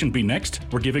organization be next?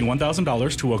 We're giving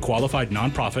 $1,000 to a qualified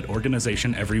nonprofit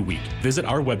organization every week. Visit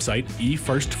our website,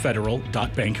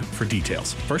 efirstfederal.bank, for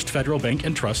details. First Federal Bank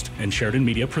and Trust and Sheridan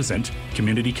Media present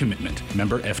Community Commitment.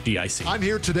 Member FDIC. I'm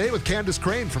here today with Candace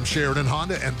Crane from Sheridan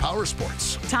Honda and Power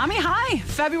Sports. Tommy, hi.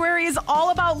 February is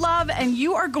all about love, and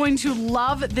you are going to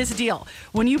love this deal.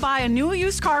 When you buy a new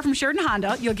used car from Sheridan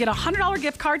Honda, you'll get a $100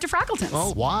 gift card to Frackleton's.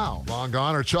 Oh, wow. Long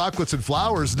gone are chocolates and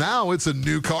flowers. Now it's a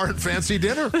new car and fancy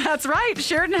dinner. That's right.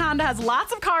 Sheridan Honda has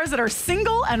lots of cars that are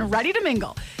single and ready to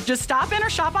mingle. Just stop in or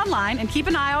shop online and keep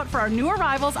an eye out for our new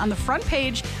arrivals on the front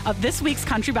page of this week's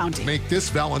Country Bounty. Make this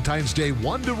Valentine's Day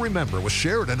one to remember with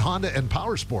Sheridan Honda and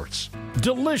Power Sports.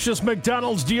 Delicious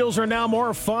McDonald's deals are now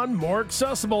more fun, more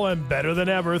accessible, and better than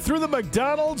ever through the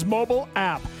McDonald's mobile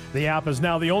app. The app is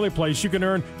now the only place you can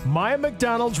earn My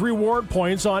McDonald's reward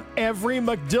points on every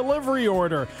McDelivery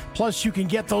order. Plus, you can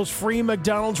get those free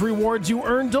McDonald's rewards you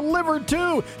earn delivered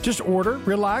too. Just order,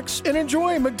 relax, and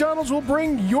enjoy. McDonald's will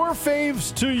bring your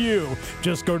faves to you.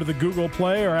 Just go to the Google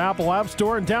Play or Apple App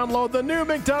Store and download the new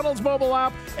McDonald's mobile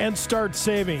app and start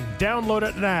saving. Download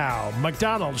it now.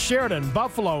 McDonald's, Sheridan,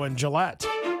 Buffalo, and Gillette.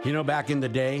 You know, back in the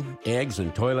day, eggs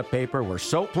and toilet paper were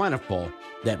so plentiful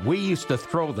that we used to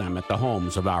throw them at the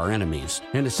homes of our enemies.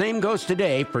 And the same goes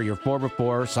today for your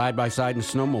 4x4, side-by-side, and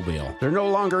snowmobile. They're no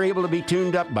longer able to be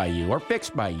tuned up by you or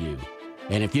fixed by you.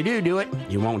 And if you do it,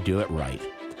 you won't do it right.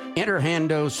 Enter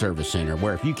Hendo Service Center,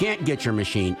 where if you can't get your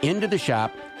machine into the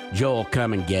shop, Joe will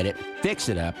come and get it, fix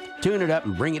it up, tune it up,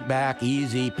 and bring it back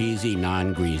easy peasy,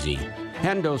 non-greasy.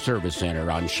 Hendo Service Center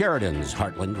on Sheridan's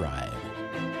Heartland Drive.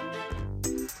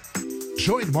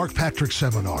 Join Mark Patrick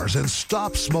seminars and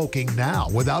stop smoking now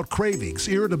without cravings,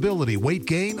 irritability, weight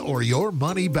gain, or your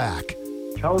money back.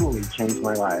 Totally changed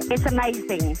my life. It's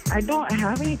amazing. I don't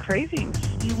have any cravings.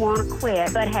 You want to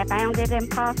quit, but have found it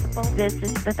impossible? This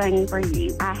is the thing for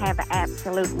you. I have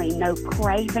absolutely no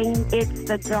craving. It's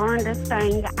the darndest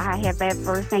thing I have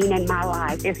ever seen in my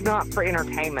life. It's not for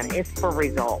entertainment. It's for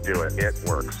results. Do it. It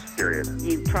works. Period.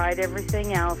 You've tried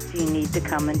everything else. You need to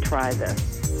come and try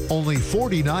this. Only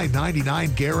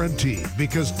 $49.99 guaranteed,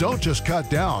 because don't just cut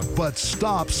down, but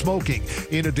stop smoking.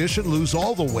 In addition, lose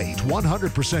all the weight,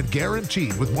 100%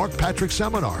 guaranteed with Mark Patrick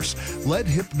seminars. Let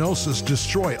hypnosis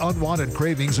destroy unwanted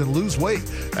cravings and lose weight.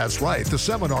 That's right, the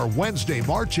seminar Wednesday,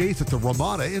 March 8th at the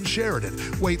Ramada in Sheridan.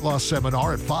 Weight loss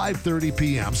seminar at 5:30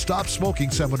 p.m. Stop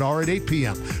smoking seminar at 8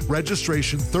 p.m.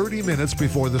 Registration 30 minutes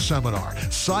before the seminar.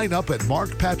 Sign up at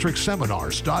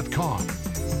markpatrickseminars.com.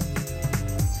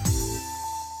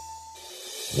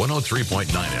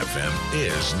 103.9 FM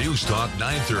is News Talk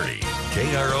 930.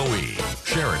 KROE,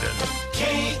 Sheridan.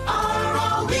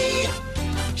 KROE.